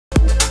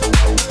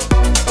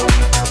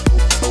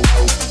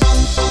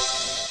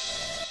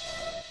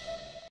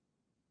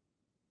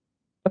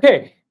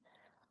Okay.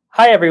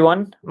 Hi,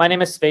 everyone. My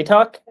name is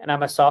Svetak, and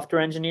I'm a software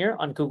engineer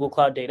on Google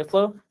Cloud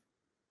Dataflow.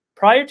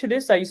 Prior to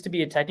this, I used to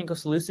be a technical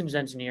solutions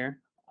engineer,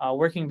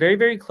 working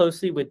very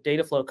closely with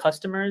Dataflow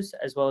customers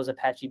as well as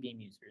Apache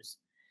Beam users.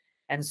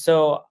 And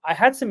so I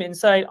had some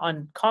insight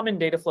on common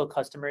Dataflow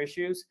customer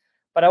issues,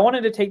 but I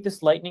wanted to take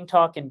this lightning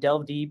talk and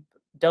delve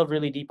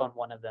really deep on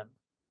one of them.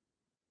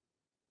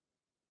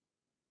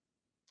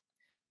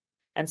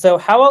 And so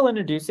how I'll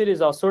introduce it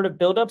is I'll sort of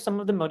build up some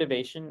of the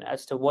motivation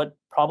as to what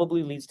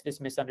probably leads to this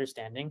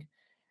misunderstanding.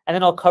 And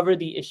then I'll cover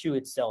the issue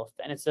itself.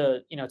 And it's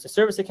a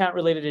service account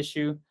related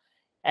issue.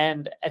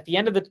 And at the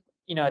end of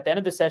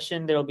the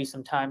session, there will be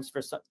some time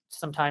for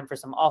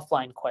some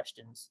offline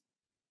questions.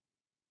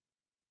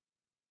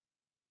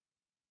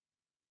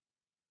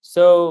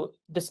 So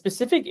the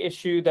specific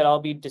issue that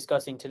I'll be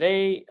discussing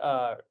today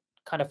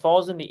kind of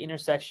falls in the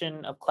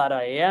intersection of Cloud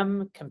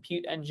IAM,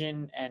 Compute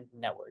Engine, and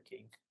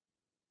networking.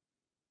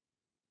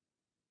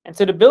 And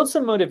so to build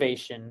some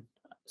motivation,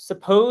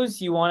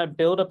 suppose you want to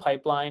build a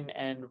pipeline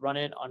and run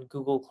it on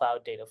Google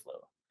Cloud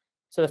Dataflow.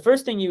 So the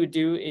first thing you would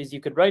do is you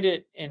could write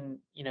it in,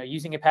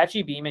 using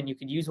Apache Beam, and you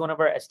could use one of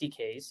our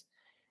SDKs.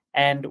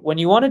 And when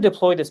you want to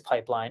deploy this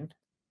pipeline,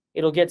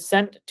 it'll get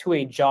sent to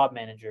a job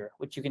manager,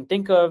 which you can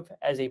think of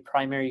as a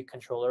primary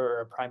controller or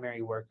a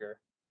primary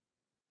worker.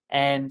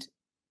 And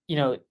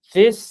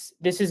this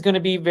is going to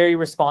be very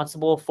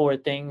responsible for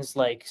things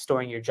like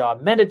storing your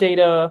job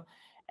metadata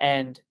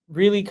and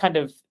really kind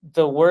of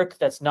the work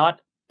that's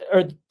not,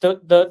 or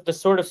the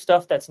sort of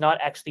stuff that's not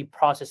actually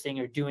processing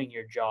or doing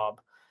your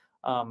job.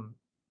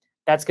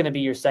 That's going to be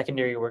your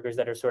secondary workers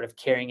that are sort of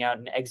carrying out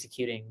and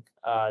executing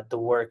the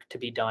work to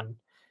be done.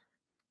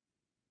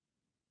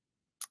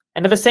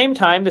 And at the same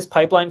time, this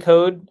pipeline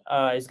code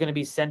is going to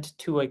be sent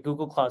to a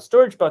Google Cloud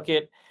Storage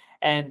bucket,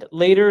 and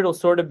later it'll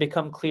sort of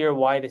become clear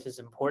why this is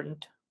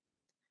important.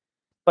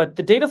 But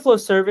the Dataflow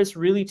service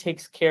really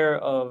takes care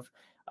of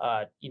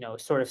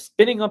sort of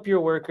spinning up your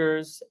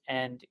workers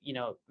and,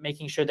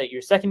 making sure that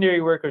your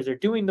secondary workers are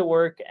doing the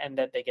work and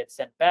that they get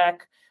sent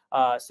back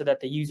so that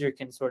the user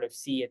can sort of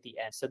see at the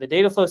end. So the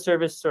Dataflow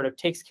service sort of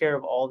takes care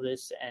of all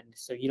this, and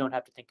so you don't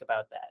have to think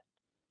about that.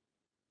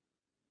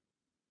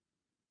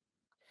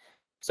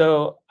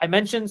 So I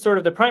mentioned sort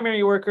of the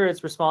primary worker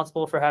is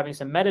responsible for having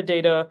some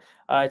metadata.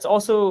 It's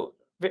also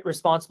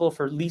responsible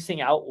for leasing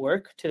out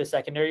work to the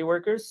secondary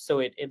workers. So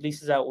it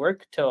leases out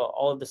work to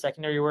all of the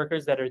secondary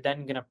workers that are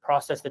then going to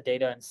process the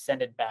data and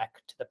send it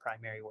back to the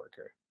primary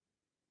worker.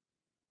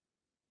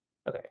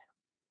 Okay.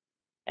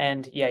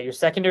 And yeah, your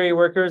secondary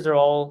workers are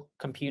all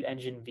Compute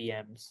Engine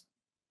VMs.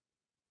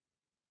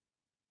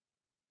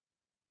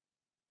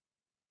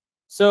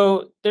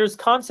 So there's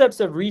concepts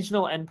of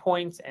regional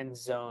endpoints and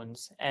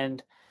zones,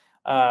 and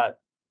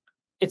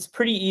it's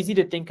pretty easy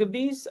to think of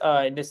these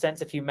in the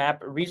sense if you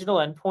map a regional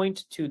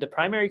endpoint to the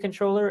primary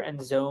controller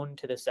and zone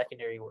to the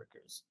secondary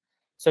workers.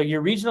 So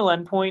your regional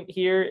endpoint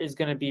here is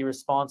going to be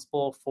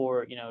responsible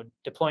for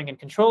deploying and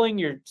controlling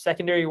your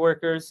secondary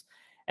workers,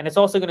 and it's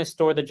also going to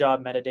store the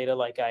job metadata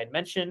like I had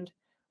mentioned.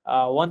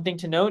 One thing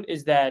to note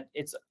is that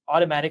it's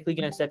automatically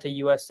going to set to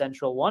US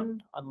Central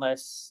 1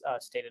 unless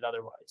stated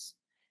otherwise.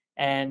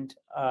 And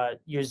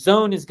your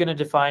zone is going to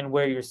define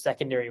where your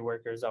secondary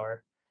workers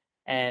are.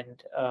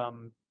 And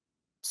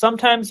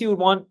sometimes you would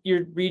want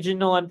your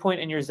regional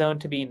endpoint and your zone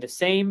to be in the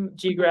same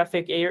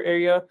geographic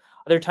area.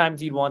 Other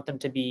times you'd want them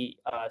to be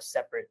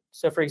separate.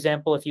 So for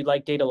example, if you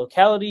like data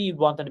locality, you'd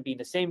want them to be in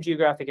the same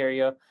geographic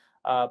area.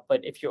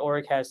 But if your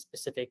org has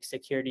specific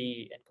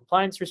security and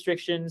compliance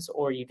restrictions,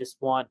 or you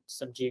just want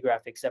some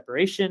geographic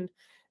separation,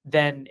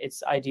 then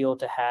it's ideal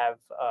to have,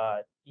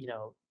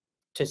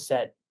 to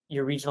set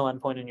your regional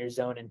endpoint and your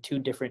zone in two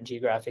different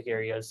geographic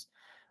areas.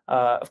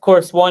 Of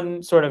course,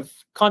 one sort of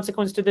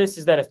consequence to this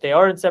is that if they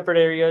are in separate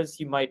areas,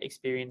 you might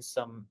experience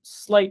some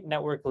slight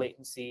network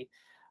latency,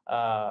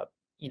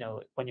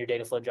 when your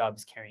Dataflow job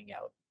is carrying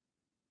out.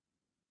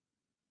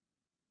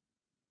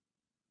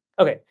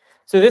 Okay,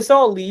 so this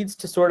all leads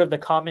to sort of the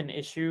common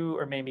issue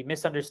or maybe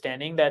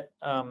misunderstanding that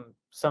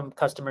some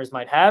customers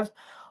might have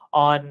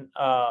on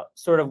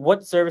sort of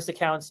what service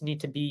accounts need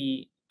to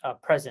be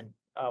present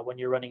when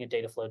you're running a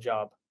Dataflow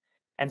job.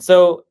 And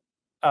so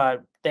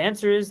the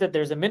answer is that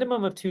there's a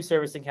minimum of 2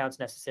 service accounts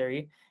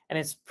necessary, and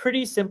it's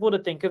pretty simple to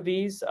think of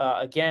these,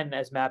 again,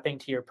 as mapping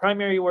to your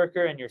primary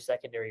worker and your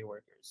secondary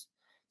workers.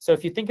 So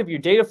if you think of your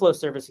Dataflow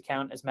service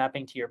account as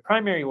mapping to your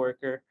primary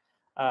worker,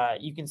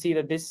 you can see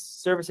that this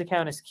service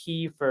account is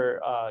key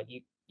for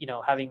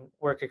having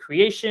worker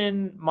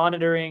creation,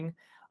 monitoring,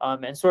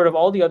 and sort of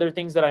all the other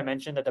things that I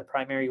mentioned that the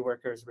primary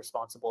worker is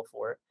responsible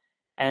for.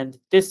 And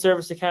this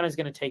service account is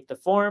going to take the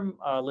form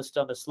listed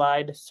on the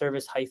slide,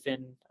 service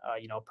hyphen,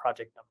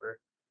 project number.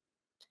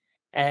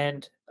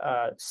 And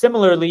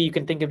similarly, you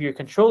can think of your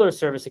controller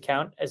service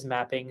account as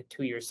mapping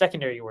to your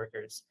secondary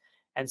workers.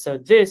 And so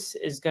this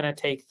is going to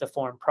take the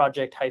form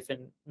project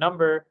hyphen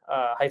number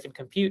hyphen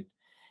compute.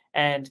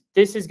 And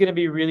this is going to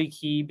be really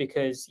key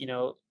because,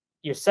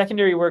 your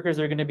secondary workers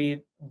are going to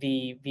be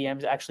the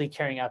VMs actually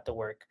carrying out the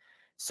work.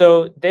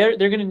 So they're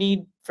going to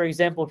need, for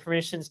example,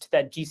 permissions to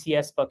that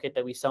GCS bucket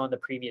that we saw in the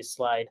previous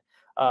slide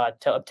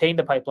to obtain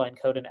the pipeline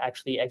code and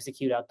actually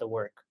execute out the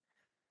work.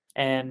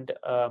 And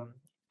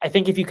I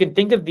think if you can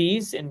think of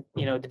these in,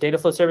 the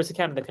Dataflow service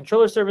account and the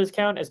controller service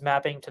account as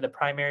mapping to the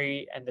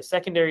primary and the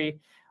secondary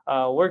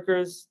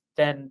workers,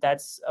 then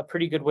that's a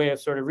pretty good way of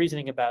sort of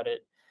reasoning about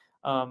it.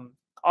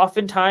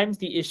 Oftentimes,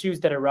 the issues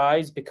that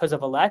arise because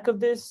of a lack of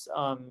this,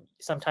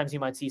 sometimes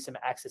you might see some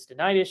access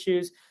denied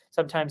issues.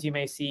 Sometimes you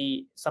may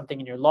see something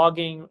in your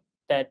logging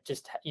that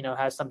just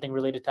has something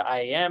related to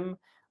IAM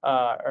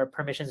or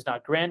permissions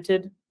not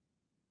granted.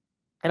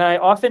 And I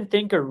often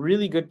think a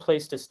really good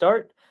place to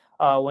start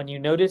when you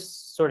notice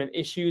sort of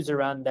issues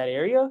around that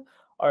area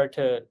are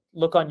to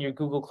look on your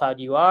Google Cloud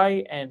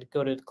UI and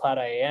go to Cloud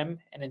IAM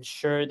and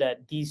ensure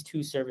that these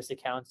two service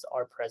accounts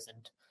are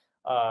present.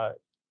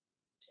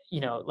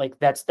 Like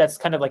that's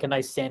kind of like a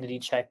nice sanity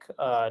check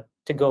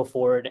to go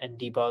forward and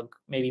debug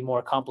maybe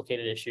more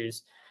complicated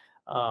issues.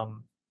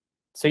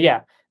 So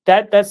yeah,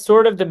 that's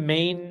sort of the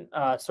main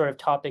sort of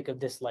topic of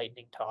this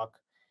lightning talk.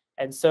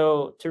 And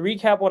so to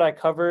recap what I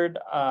covered,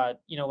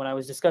 when I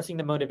was discussing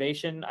the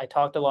motivation, I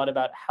talked a lot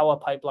about how a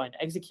pipeline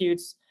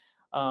executes,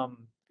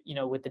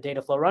 with the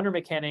Dataflow Runner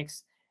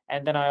mechanics.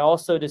 And then I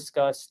also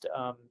discussed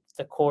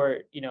the core,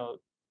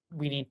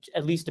 we need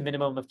at least a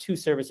minimum of 2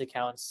 service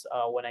accounts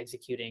when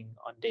executing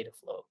on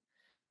Dataflow.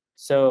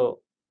 So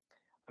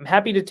I'm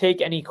happy to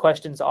take any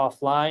questions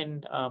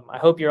offline. I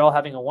hope you're all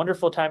having a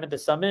wonderful time at the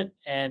summit,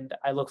 and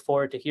I look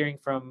forward to hearing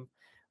from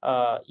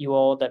you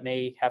all that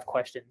may have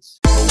questions.